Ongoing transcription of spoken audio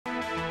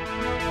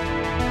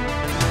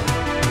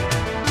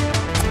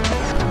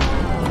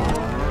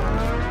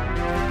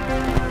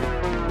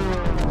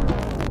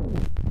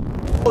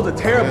was a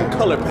terrible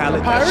color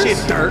palette. Papyrus? That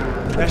shit dirt.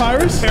 That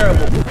Papyrus? shit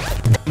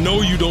terrible.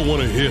 No, you don't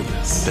want to hear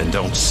this. Then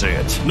don't say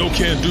it. No,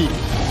 can't do.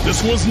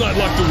 This one's not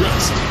like the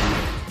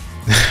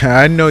rest.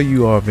 I know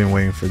you all been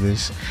waiting for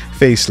this.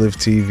 Facelift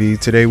TV.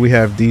 Today we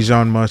have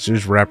Dejon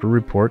Monster's Rapper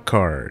Report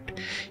card.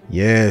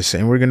 Yes,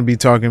 and we're going to be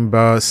talking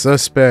about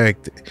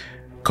Suspect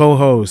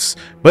co-hosts.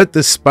 But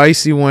the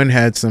spicy one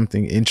had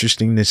something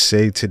interesting to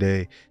say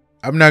today.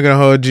 I'm not going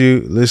to hold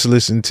you. Let's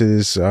listen to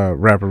this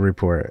Rapper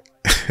Report.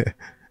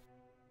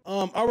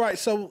 All right,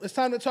 so it's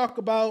time to talk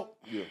about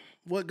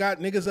what got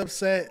niggas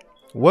upset.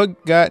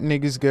 What got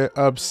niggas get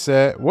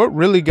upset? What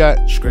really got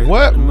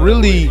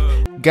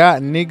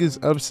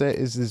niggas upset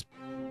is this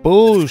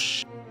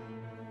bullshit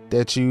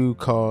that you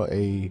call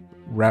a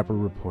rapper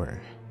report.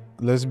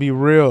 Let's be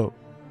real.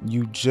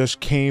 You just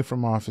came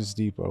from Office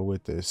Depot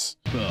with this.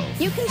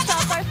 You can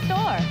shop our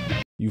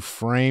store. You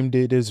framed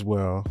it as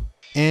well.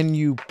 And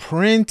you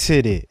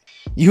printed it.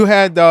 You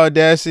had the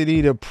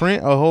audacity to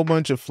print a whole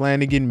bunch of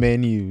Flanagan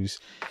menus.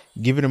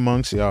 Give it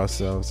amongst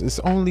yourselves. It's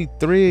only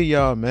 3 of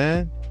y'all,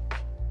 man.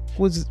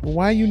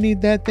 Why you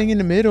need that thing in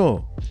the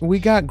middle? We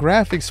got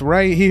graphics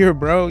right here,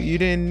 bro. You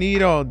didn't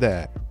need all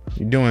that.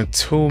 You're doing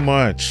too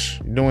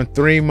much. You're doing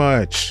too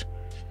much.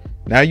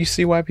 Now you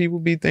see why people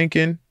be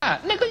thinking,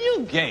 Nigga,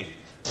 you gay.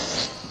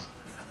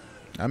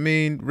 I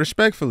mean,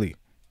 respectfully.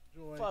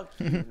 Fuck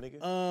you,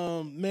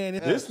 nigga. Man,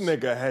 This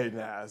nigga hating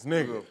ass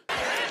nigga.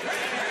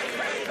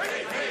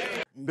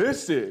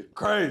 This shit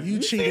crazy. You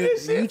cheated. see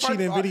this shit? You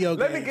cheated in video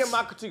Let me games. get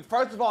my critique.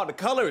 First of all, the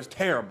color is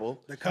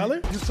terrible. The color?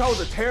 You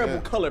chose a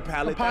terrible color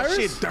palette. Papyrus?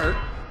 That shit dirt.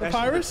 That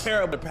Papyrus? shit a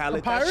terrible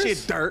palette. Papyrus? That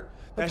shit dirt.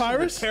 That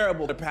Papyrus? shit a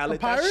terrible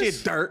palette. Papyrus? That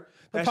shit dirt.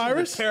 That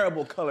Papyrus? shit a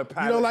terrible color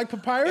palette. You don't like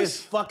Papyrus?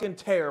 It's fucking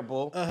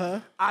terrible.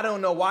 I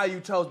don't know why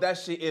you chose that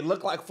shit. It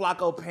looked like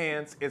Flacco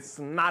pants. It's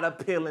not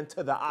appealing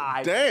to the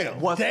eye. Damn.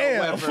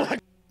 Whatsoever.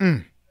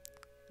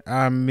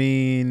 I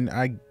mean,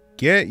 I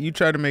get you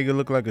try to make it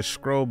look like a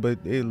scroll, but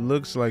it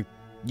looks like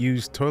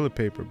used toilet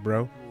paper,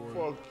 bro.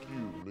 Fuck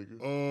you,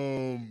 nigga.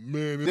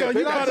 Man.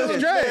 you got us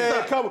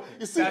straight.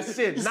 You see, That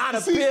shit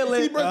not see,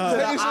 appealing to bro, the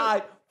that shit-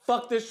 eye.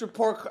 Fuck this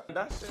report.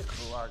 That shit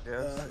cool, I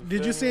guess.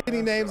 Did you see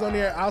any names on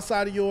there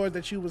outside of yours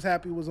that you was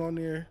happy was on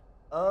there?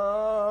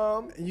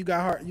 And you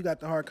got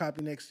the hard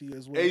copy next to you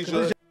as well.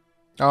 Asia.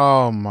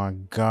 Oh my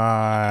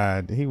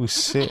God. He was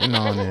sitting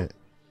on it.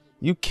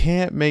 You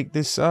can't make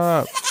this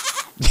up.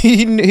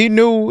 He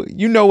knew,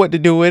 you know what to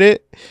do with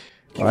it.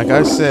 Like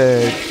I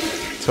said,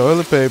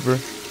 toilet paper.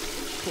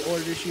 For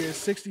order this year,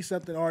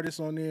 60-something artists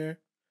on there.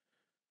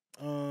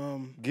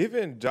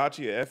 Giving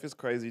Jachi an F is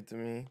crazy to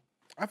me.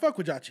 I fuck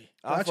with Jachi.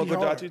 I fuck with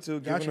hard. Jachi too.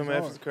 Giving Jachi's him an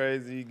F hard. is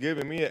crazy.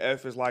 Giving me an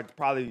F is like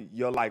probably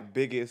your like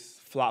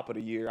biggest flop of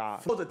the year.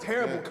 It was a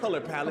terrible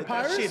color palette.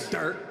 Papyrus? That shit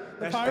dirt.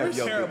 That Papyrus? shit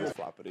Your terrible. biggest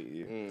flop of the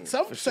year.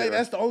 Some say sure.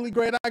 that's the only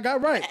grade I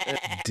got right.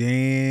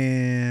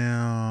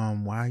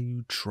 Damn, why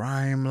you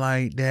try him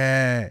like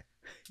that?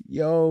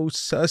 Yo,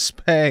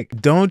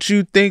 Suspect, don't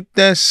you think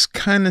that's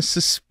kind of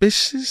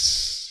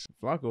suspicious?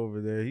 Flock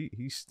over there,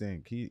 he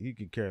stink. He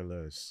could care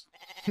less.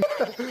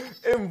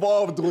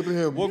 Involved with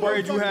him. What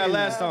grade you had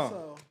last time?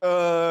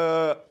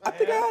 I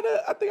think I had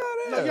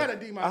a. No, you had a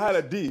D minus. I had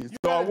a D,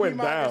 so I had a went D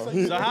minus, down. so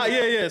you- So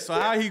how? So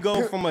how he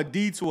go from a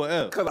D to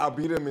a F? Cause I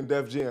beat him in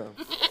Def Jam.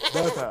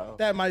 That's how.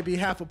 That might be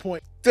half a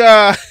point.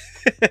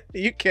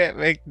 You can't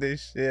make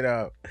this shit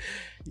up.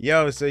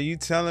 Yo, so you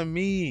telling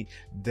me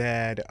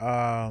that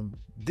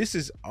this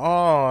is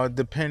all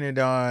dependent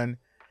on,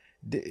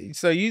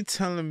 so you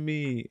telling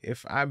me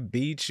if I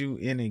beat you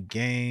in a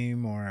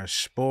game or a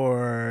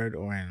sport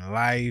or in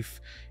life,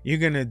 you're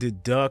gonna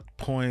deduct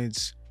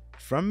points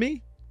from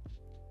me?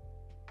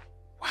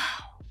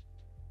 Wow.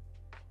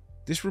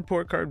 This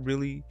report card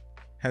really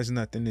has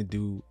nothing to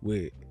do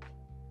with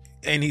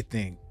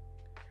anything.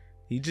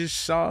 He just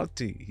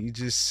salty. He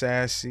just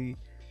sassy.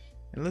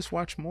 And let's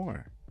watch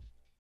more.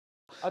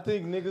 I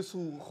think niggas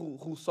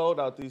who sold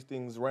out these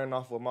things ran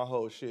off with my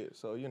whole shit.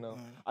 So, you know,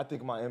 I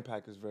think my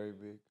impact is very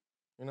big.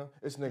 You know,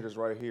 it's niggas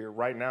right here,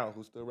 right now,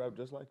 who still rap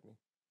just like me.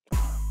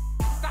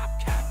 Stop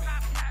capping.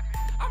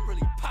 I'm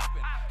really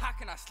popping. How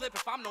can I slip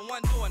if I'm the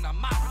one doing the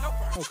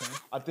mopping? Okay.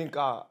 I think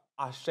I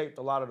shaped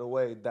a lot of the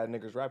way that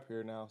niggas rap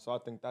here now. So I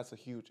think that's a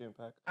huge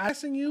impact.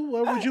 Asking you,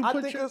 where would you I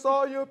put think your... it's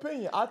all your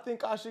opinion. I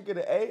think I should get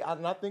an A,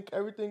 and I think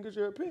everything is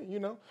your opinion, you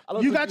know? I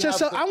don't You think got have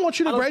yourself... the- I want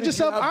you to I don't grade think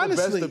you yourself have the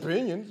honestly. best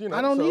opinions, you know?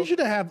 I don't so need you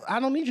to have... I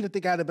don't need you to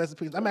think I have the best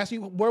opinions. I'm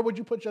asking you, where would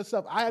you put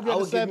yourself? I have you I at a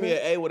would give 7. me an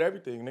A with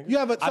everything, nigga. You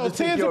have a... I So just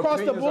think 10s your across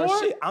the opinions are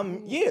board?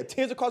 shit.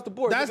 Yeah, 10s across the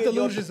board. That's nigga.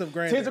 delusions of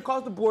grandeur. 10s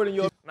across the board and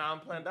your... Nah,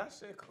 I'm playing that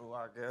shit cool,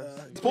 I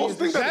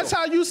guess. That's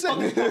how you say...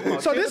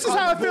 So this is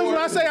how it feels when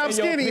I say I'm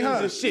skinny,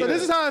 huh? So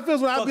this is how it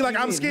feels when I be like,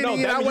 I'm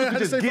skinny and I weigh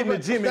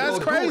 160. That's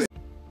crazy.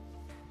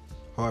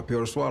 Hard pill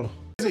to swallow.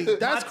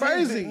 That's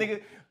crazy.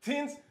 Nigga,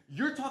 10s,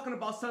 you're talking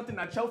about something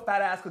that your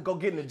fat ass could go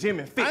get in the gym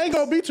and fix. I ain't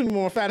gonna beat you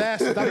more fat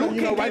asses. I mean,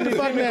 you know, right the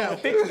fuck now.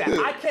 Fix that.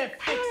 I can't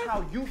fix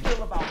how you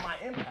feel about my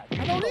impact.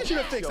 I don't need you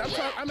to fix.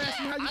 I'm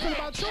asking you how you feel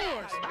about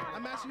yours.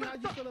 I'm asking you how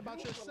you feel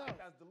about yourself.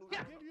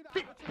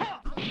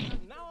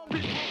 Now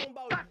I'm talking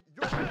about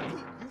your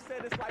critique. You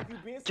said it's like you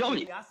being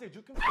silly. I said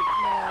you can fix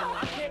mine.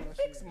 I can't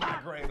fix my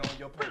grade on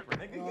your paper,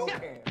 nigga. You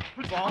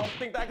can. So I don't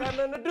think that got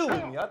nothing to do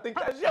with me. I think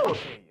that's your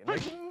opinion,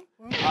 nigga.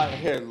 All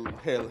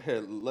right,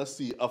 here. Let's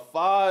see. A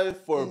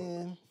 5 for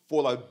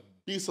like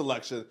beat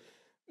selection.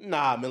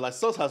 Nah, man, like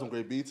Sus has some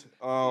great beats.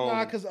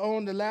 Nah, because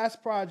on the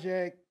last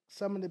project,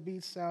 some of the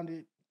beats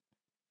sounded.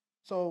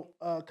 So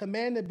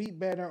Command the beat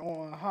better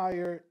on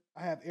Hired.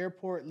 I have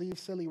Airport, Leave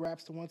Silly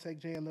Raps to One Take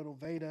J and Little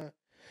Veda.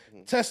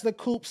 Tesla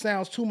Coupe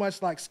sounds too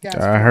much like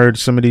Scat. I heard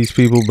some of these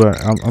people, but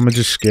I'm gonna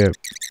just skip.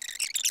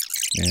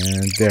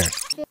 And there.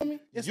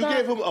 You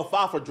gave him a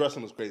 5 for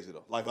dressing was crazy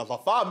though. Like a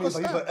 5 means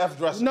like he's an F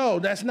dresser. No,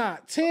 that's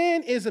not.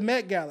 10 is a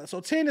Met Gala.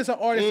 So 10 is an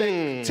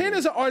artist. 10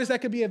 is an artist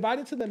that could be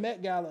invited to the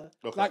Met Gala,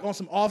 like on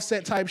some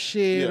Offset type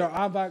shit or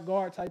avant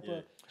garde type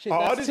of shit.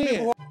 That's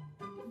 10.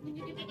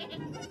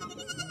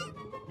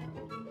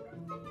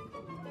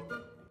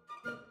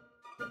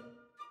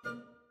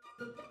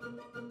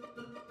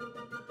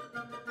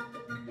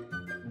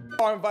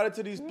 Are invited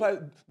to these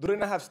places. Do they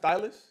not have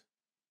stylists?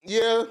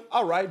 Yeah.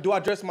 All right. Do I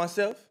dress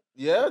myself?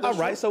 Yeah. All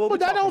right. So what but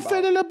that don't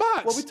fit in the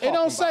box. It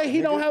don't say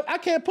he don't have. I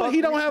can't put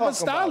he don't have a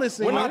stylist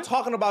in. We're not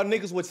talking about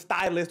niggas with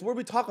stylists. What are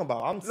we talking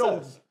about? I'm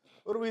Sus.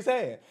 What are we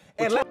saying?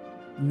 And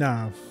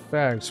Nah,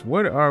 facts.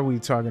 What are we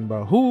talking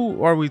about?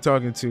 Who are we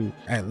talking to?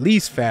 At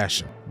least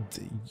fashion.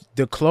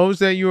 The clothes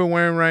that you are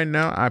wearing right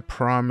now, I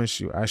promise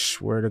you, I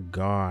swear to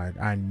God,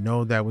 I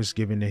know that was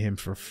given to him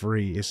for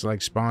free. It's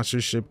like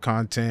sponsorship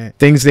content,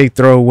 things they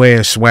throw away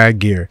as swag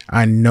gear.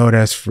 I know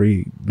that's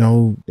free.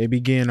 No, they be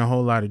getting a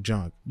whole lot of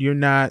junk. You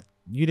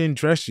didn't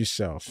dress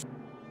yourself.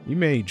 You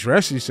may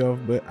dress yourself,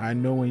 but I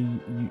know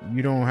when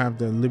you don't have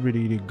the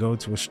liberty to go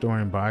to a store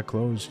and buy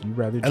clothes, you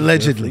rather just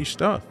allegedly wear free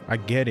stuff. I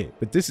get it,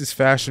 but this is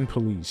fashion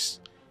police.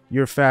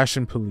 You're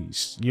fashion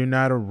police. You're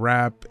not a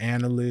rap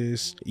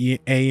analyst,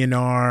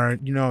 A&R.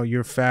 You know,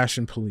 you're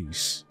fashion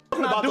police.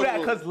 Let's not do that,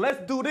 because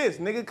let's do this,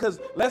 nigga, because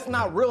let's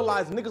not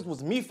realize niggas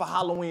was me for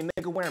Halloween,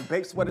 nigga, wearing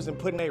baked sweaters and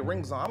putting their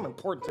rings on. I'm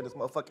important to this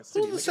motherfucking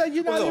city. Who say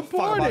you're not important?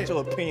 Fuck about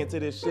your opinion to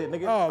this shit,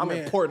 nigga. Oh, I'm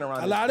man. important around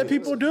a this lot of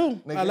people do.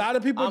 Nigga. A lot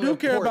of people do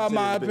care about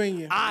my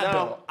opinion. I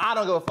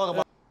don't give a fuck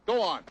about.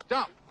 Go on,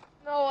 jump.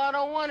 No, I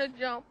don't want to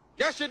jump.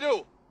 Yes, you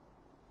do.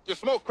 You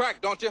smoke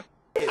crack, don't you?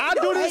 I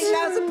do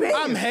this.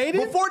 I'm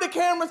hating. Before the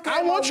cameras came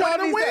I want y'all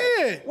to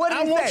win.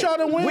 I want y'all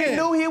to win. We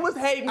knew he was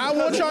hating. I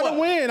want y'all to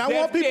win. I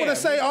want people to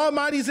say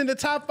Almighty's in the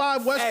top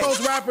 5 West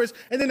Coast rappers,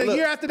 and then a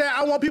year after that,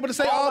 I want people to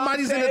say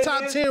Almighty's in the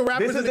top 10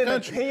 rappers in the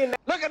country.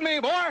 Look at me,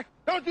 boy.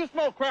 Don't you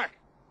smoke crack.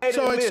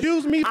 So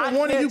excuse me for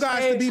wanting you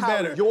guys to be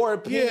better. Your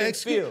opinion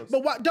feels.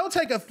 But don't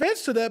take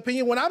offense to the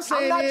opinion. What I'm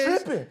saying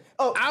is, tripping.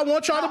 I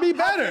want y'all to be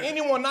better. How can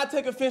anyone not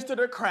take offense to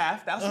their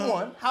craft? That's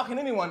one. How can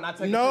anyone not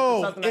take offense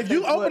to something? If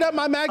you open up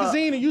my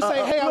magazine and you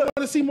say, hey, I want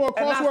to see more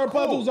crossword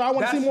puzzles, or I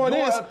want to see more of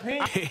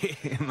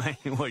this. Man,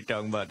 what are you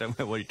talking about?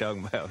 What are you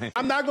talking about, man?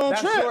 I'm not going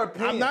to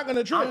trip. I'm not going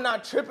to trip. I'm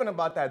not tripping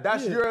about that.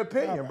 That's your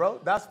opinion, bro.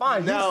 That's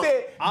fine. You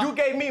said you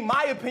gave me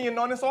my opinion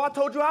on it, so I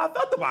told you how I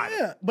felt about it.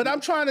 Yeah, but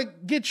I'm trying to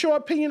get your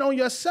opinion on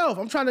yourself.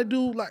 I'm trying to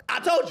do like I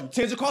told you,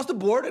 10s across the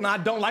board, and I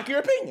don't like your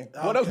opinion.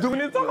 What else do we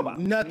need to talk about?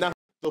 Nothing. Now,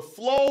 the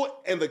flow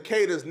and the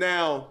cadence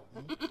now,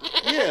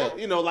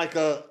 you know, like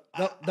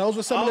those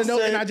were some of the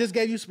notes, and I just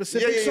gave you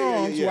specific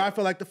songs where I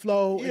feel like the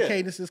flow and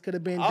cadences could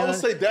have been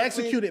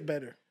executed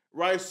better.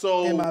 Right,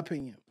 so in my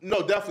opinion.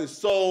 No, definitely.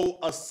 So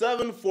a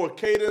 7 for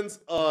cadence,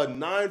 a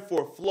 9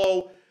 for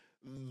flow.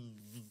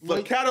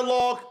 The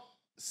catalog,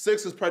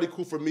 6 is pretty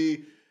cool for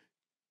me.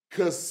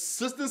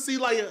 Consistency,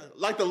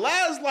 like the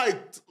last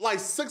like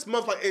 6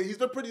 months, like he's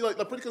been pretty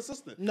pretty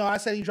consistent. No, I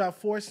said he dropped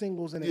 4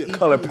 singles in it.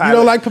 Color palette. You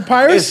don't like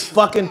Papyrus? It's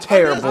fucking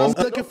terrible. I'm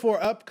looking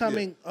for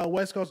upcoming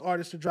West Coast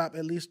artists to drop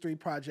at least 3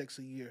 projects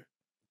a year.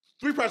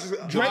 3 projects.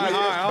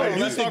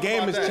 Music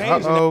game is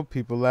changing. Uh-oh,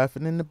 people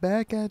laughing in the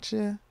back at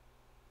you.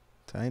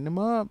 Tighten them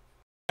up.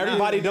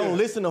 Everybody don't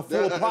listen to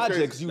full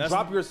projects. You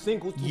drop your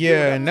singles.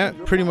 Yeah, and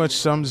that pretty much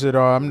sums it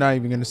all. I'm not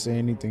even gonna say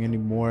anything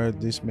anymore.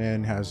 This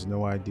man has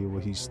no idea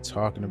what he's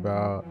talking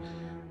about.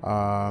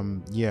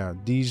 Yeah,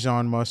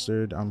 Dejon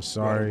Mustard, I'm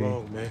sorry.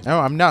 No,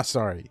 I'm not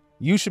sorry.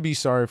 You should be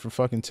sorry for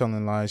fucking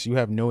telling lies. You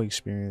have no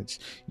experience.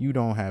 You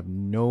don't have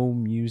no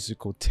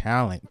musical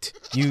talent.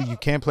 You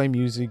can't play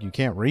music. You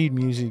can't read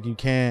music. You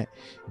can't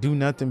do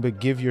nothing but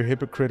give your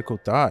hypocritical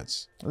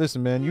thoughts.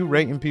 Listen, man, you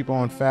rating people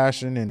on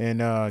fashion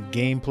and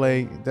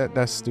gameplay,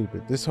 that's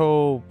stupid. This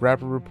whole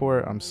rapper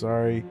report, I'm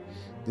sorry.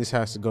 This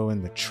has to go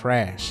in the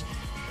trash.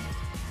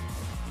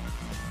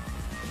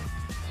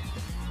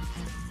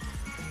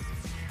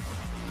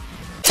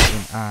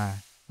 And I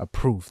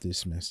approve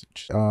this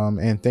message.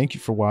 And thank you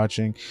for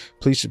watching.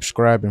 Please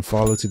subscribe and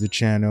follow to the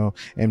channel,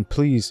 and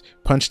please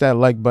punch that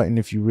like button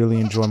if you really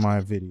enjoy my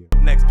video.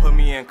 Next, put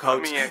me in,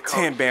 coach.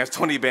 10 bands,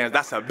 20 bands,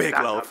 that's a big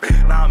loaf.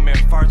 Now I'm in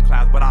first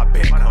class, but I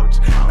been coach.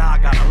 Now I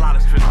got a lot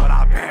of stress, but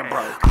I been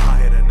broke. I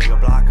hit a nigga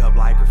block up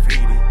like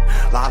graffiti.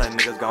 A lot of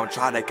niggas gon'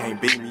 try, they can't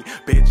beat me.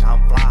 Bitch,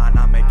 I'm flying,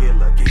 I make it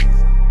look easy.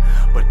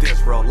 But this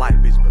real life,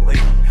 bitch,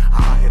 believe me.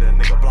 I hit a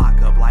nigga block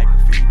up like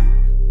graffiti.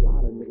 A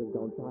lot of niggas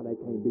gon' try, they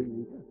can't beat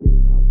me.